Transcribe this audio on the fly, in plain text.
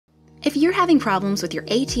If you're having problems with your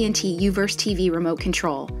AT&T U-verse TV remote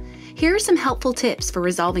control, here are some helpful tips for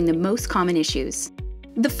resolving the most common issues.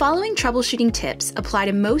 The following troubleshooting tips apply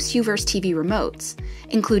to most U-verse TV remotes,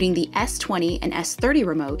 including the S20 and S30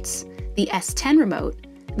 remotes, the S10 remote,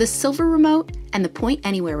 the silver remote, and the Point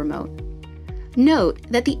Anywhere remote. Note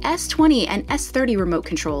that the S20 and S30 remote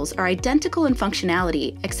controls are identical in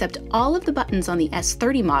functionality, except all of the buttons on the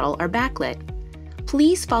S30 model are backlit.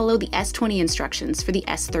 Please follow the S20 instructions for the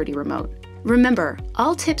S30 remote. Remember,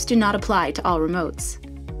 all tips do not apply to all remotes.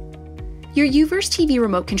 Your U-verse TV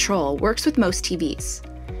remote control works with most TVs.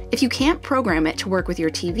 If you can't program it to work with your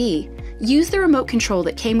TV, use the remote control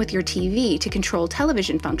that came with your TV to control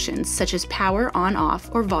television functions such as power on/off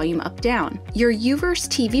or volume up/down. Your U-verse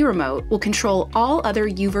TV remote will control all other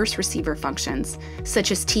U-verse receiver functions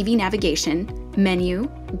such as TV navigation, menu,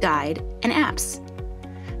 guide, and apps.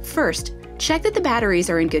 First, check that the batteries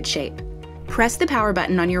are in good shape. Press the power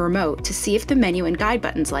button on your remote to see if the menu and guide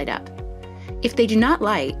buttons light up. If they do not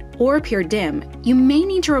light or appear dim, you may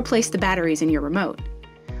need to replace the batteries in your remote.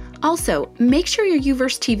 Also, make sure your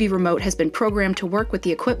U-verse TV remote has been programmed to work with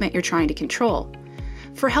the equipment you're trying to control.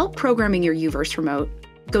 For help programming your U-verse remote,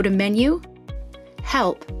 go to Menu,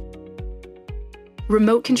 Help,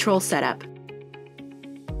 Remote Control Setup.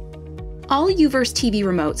 All U-verse TV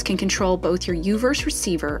remotes can control both your U-verse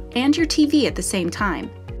receiver and your TV at the same time.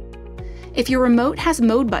 If your remote has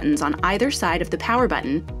mode buttons on either side of the power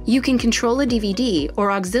button, you can control a DVD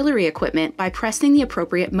or auxiliary equipment by pressing the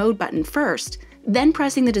appropriate mode button first, then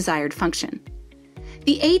pressing the desired function.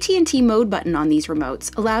 The AT&T mode button on these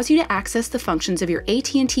remotes allows you to access the functions of your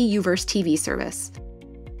AT&T U-verse TV service.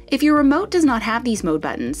 If your remote does not have these mode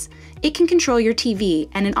buttons, it can control your TV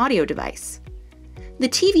and an audio device. The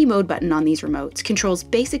TV mode button on these remotes controls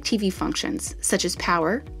basic TV functions such as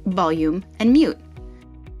power, volume, and mute.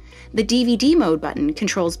 The DVD mode button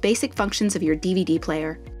controls basic functions of your DVD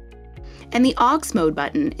player. And the aux mode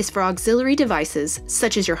button is for auxiliary devices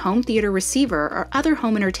such as your home theater receiver or other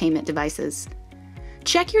home entertainment devices.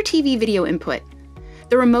 Check your TV video input.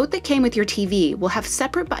 The remote that came with your TV will have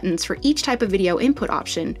separate buttons for each type of video input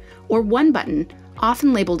option, or one button,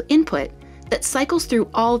 often labeled Input, that cycles through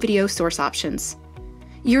all video source options.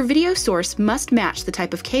 Your video source must match the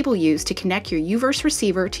type of cable used to connect your U-verse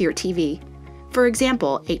receiver to your TV. For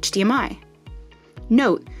example, HDMI.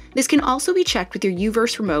 Note, this can also be checked with your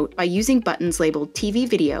U-verse remote by using buttons labeled TV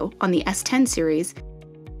Video on the S10 series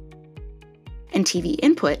and TV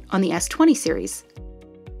Input on the S20 series.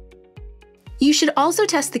 You should also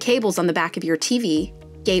test the cables on the back of your TV,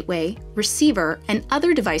 gateway, receiver, and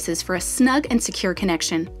other devices for a snug and secure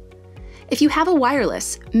connection. If you have a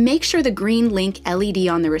wireless, make sure the green link LED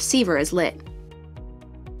on the receiver is lit.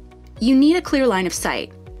 You need a clear line of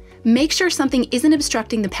sight. Make sure something isn't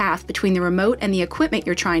obstructing the path between the remote and the equipment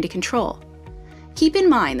you're trying to control. Keep in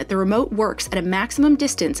mind that the remote works at a maximum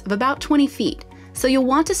distance of about 20 feet, so you'll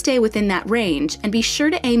want to stay within that range and be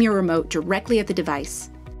sure to aim your remote directly at the device.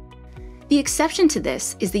 The exception to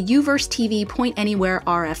this is the U-verse TV Point Anywhere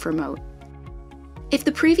RF remote. If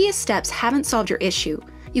the previous steps haven't solved your issue,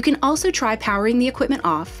 you can also try powering the equipment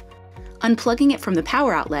off, unplugging it from the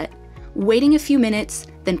power outlet, waiting a few minutes,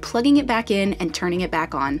 then plugging it back in and turning it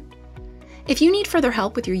back on. If you need further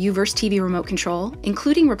help with your U-verse TV remote control,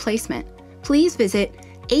 including replacement, please visit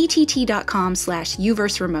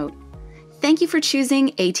att.com/uverse remote. Thank you for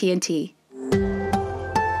choosing AT&T.